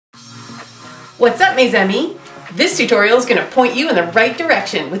What's up, mes amis? This tutorial is going to point you in the right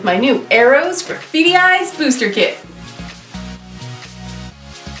direction with my new Arrows Graffiti Eyes Booster Kit.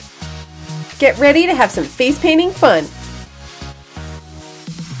 Get ready to have some face painting fun.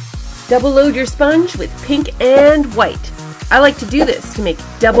 Double load your sponge with pink and white. I like to do this to make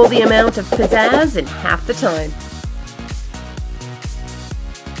double the amount of pizzazz in half the time.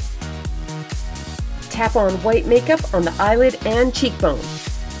 Tap on white makeup on the eyelid and cheekbone.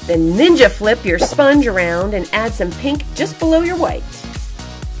 Then ninja flip your sponge around and add some pink just below your white.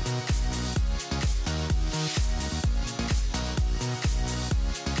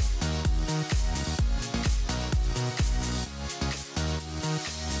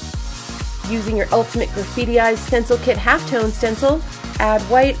 Using your Ultimate Graffiti Eyes Stencil Kit halftone stencil, add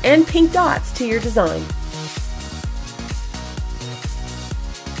white and pink dots to your design.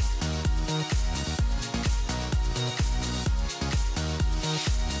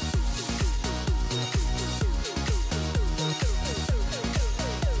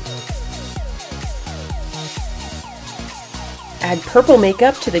 Add purple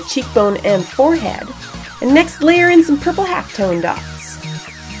makeup to the cheekbone and forehead, and next layer in some purple halftone dots.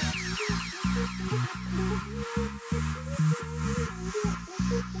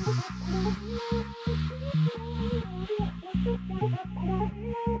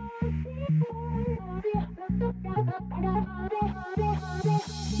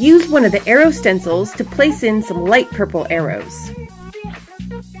 Use one of the arrow stencils to place in some light purple arrows.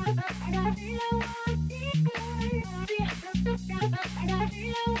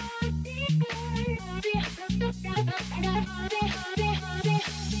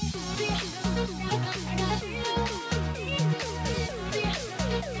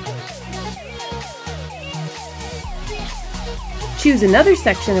 Choose another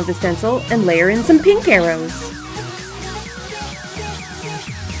section of the stencil and layer in some pink arrows.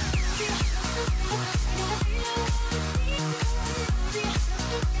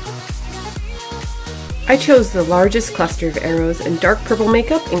 I chose the largest cluster of arrows and dark purple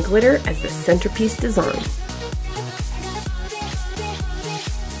makeup and glitter as the centerpiece design.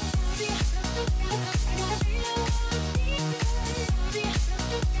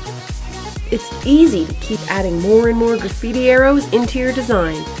 It's easy to keep adding more and more graffiti arrows into your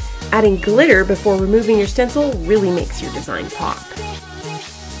design. Adding glitter before removing your stencil really makes your design pop.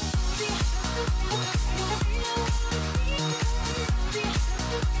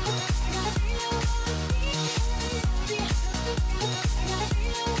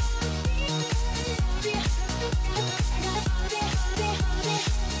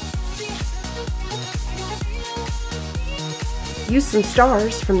 Use some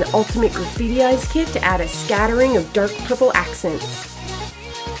stars from the Ultimate Graffiti Eyes kit to add a scattering of dark purple accents.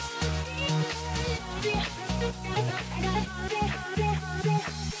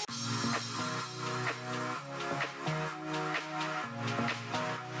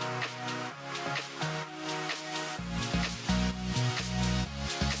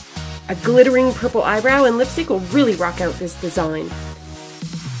 A glittering purple eyebrow and lipstick will really rock out this design.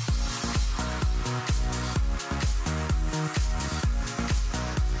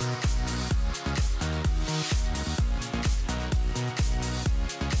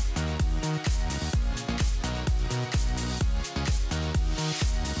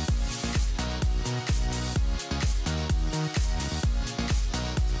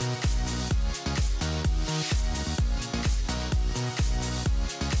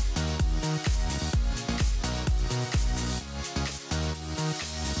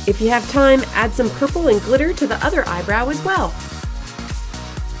 If you have time, add some purple and glitter to the other eyebrow as well.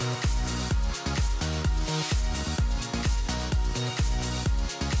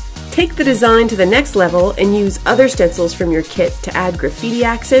 Take the design to the next level and use other stencils from your kit to add graffiti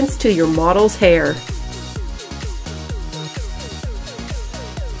accents to your model's hair.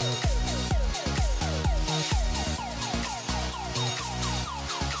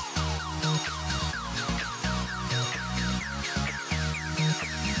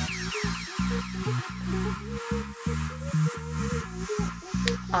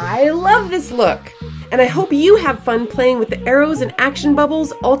 I love this look! And I hope you have fun playing with the Arrows and Action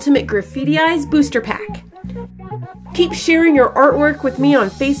Bubbles Ultimate Graffiti Eyes Booster Pack. Keep sharing your artwork with me on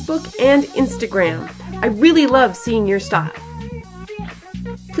Facebook and Instagram. I really love seeing your style.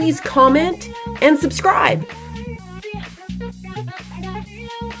 Please comment and subscribe.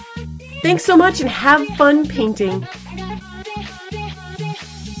 Thanks so much and have fun painting!